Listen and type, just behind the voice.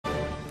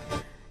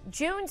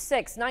June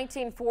 6,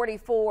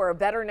 1944,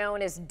 better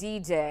known as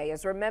D-Day,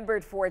 is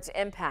remembered for its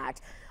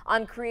impact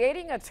on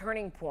creating a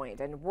turning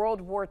point in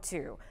World War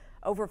II.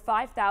 Over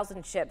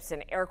 5,000 ships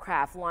and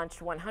aircraft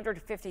launched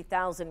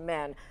 150,000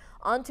 men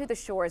onto the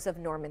shores of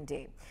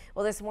Normandy.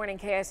 Well, this morning,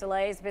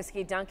 KSLA's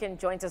Bisky Duncan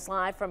joins us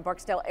live from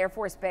Barksdale Air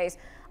Force Base,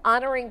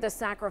 honoring the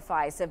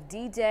sacrifice of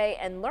D-Day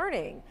and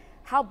learning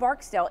how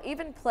Barksdale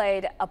even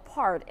played a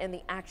part in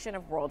the action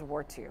of World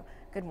War II.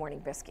 Good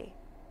morning, Bisky.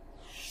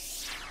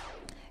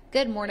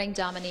 Good morning,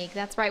 Dominique.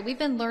 That's right. We've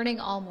been learning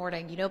all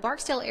morning. You know,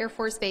 Barksdale Air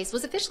Force Base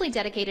was officially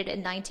dedicated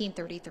in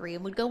 1933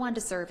 and would go on to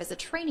serve as a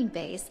training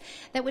base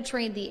that would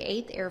train the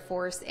 8th Air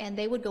Force, and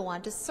they would go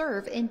on to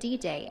serve in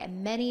D-Day.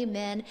 And many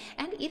men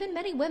and even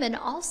many women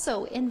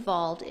also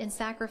involved in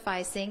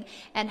sacrificing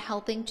and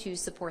helping to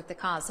support the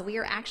cause. So we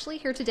are actually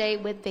here today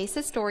with base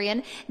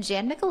historian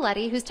Jan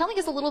Micheletti, who's telling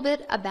us a little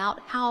bit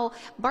about how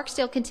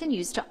Barksdale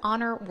continues to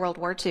honor World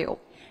War II.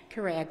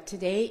 Correct.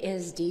 Today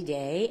is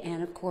D-Day,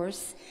 and of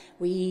course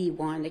we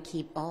want to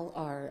keep all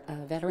our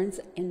veterans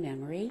in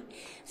memory.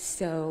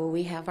 So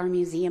we have our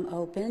museum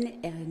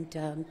open,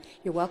 and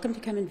you're welcome to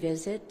come and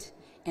visit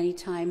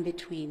anytime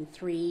between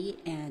between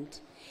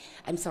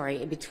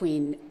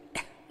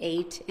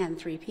 8 and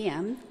 3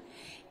 p.m.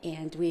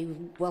 And we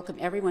welcome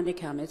everyone to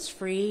come. It's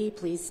free.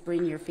 Please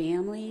bring your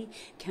family.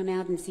 Come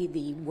out and see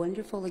the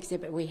wonderful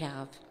exhibit we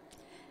have.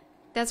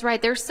 That's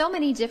right. There's so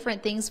many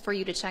different things for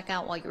you to check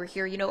out while you're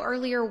here. You know,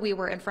 earlier we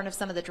were in front of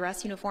some of the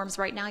dress uniforms.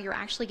 Right now you're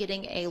actually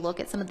getting a look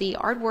at some of the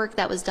artwork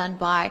that was done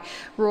by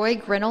Roy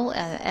Grinnell,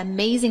 an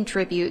amazing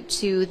tribute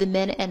to the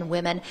men and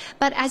women.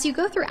 But as you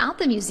go throughout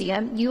the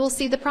museum, you will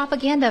see the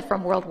propaganda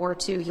from World War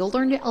II. You'll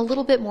learn a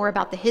little bit more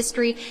about the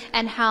history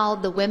and how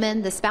the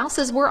women, the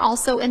spouses, were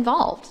also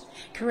involved.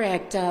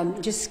 Correct.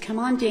 Just come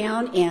on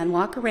down and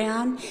walk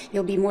around.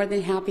 You'll be more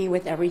than happy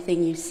with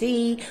everything you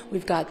see.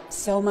 We've got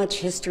so much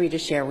history to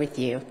share with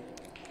you.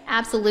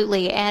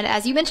 Absolutely. And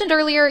as you mentioned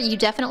earlier, you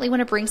definitely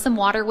want to bring some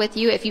water with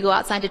you if you go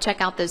outside to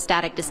check out those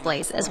static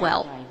displays as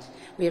well. Right.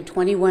 We have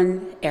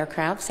 21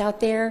 aircrafts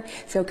out there,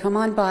 so come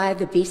on by.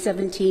 The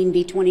B-17,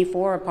 B-24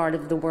 are part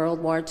of the World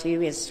War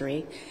II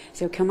history.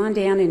 So come on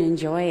down and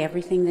enjoy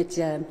everything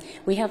that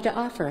we have to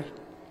offer.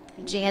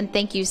 Jan,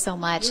 thank you so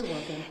much. You're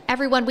welcome.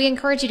 Everyone, we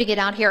encourage you to get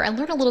out here and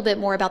learn a little bit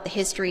more about the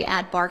history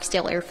at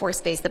Barksdale Air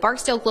Force Base. The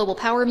Barksdale Global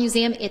Power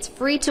Museum, it's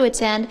free to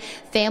attend.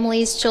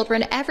 Families,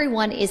 children,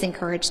 everyone is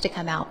encouraged to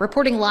come out.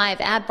 Reporting live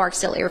at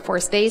Barksdale Air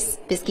Force Base,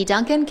 Bisky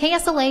Duncan,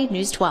 KSLA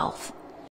News 12.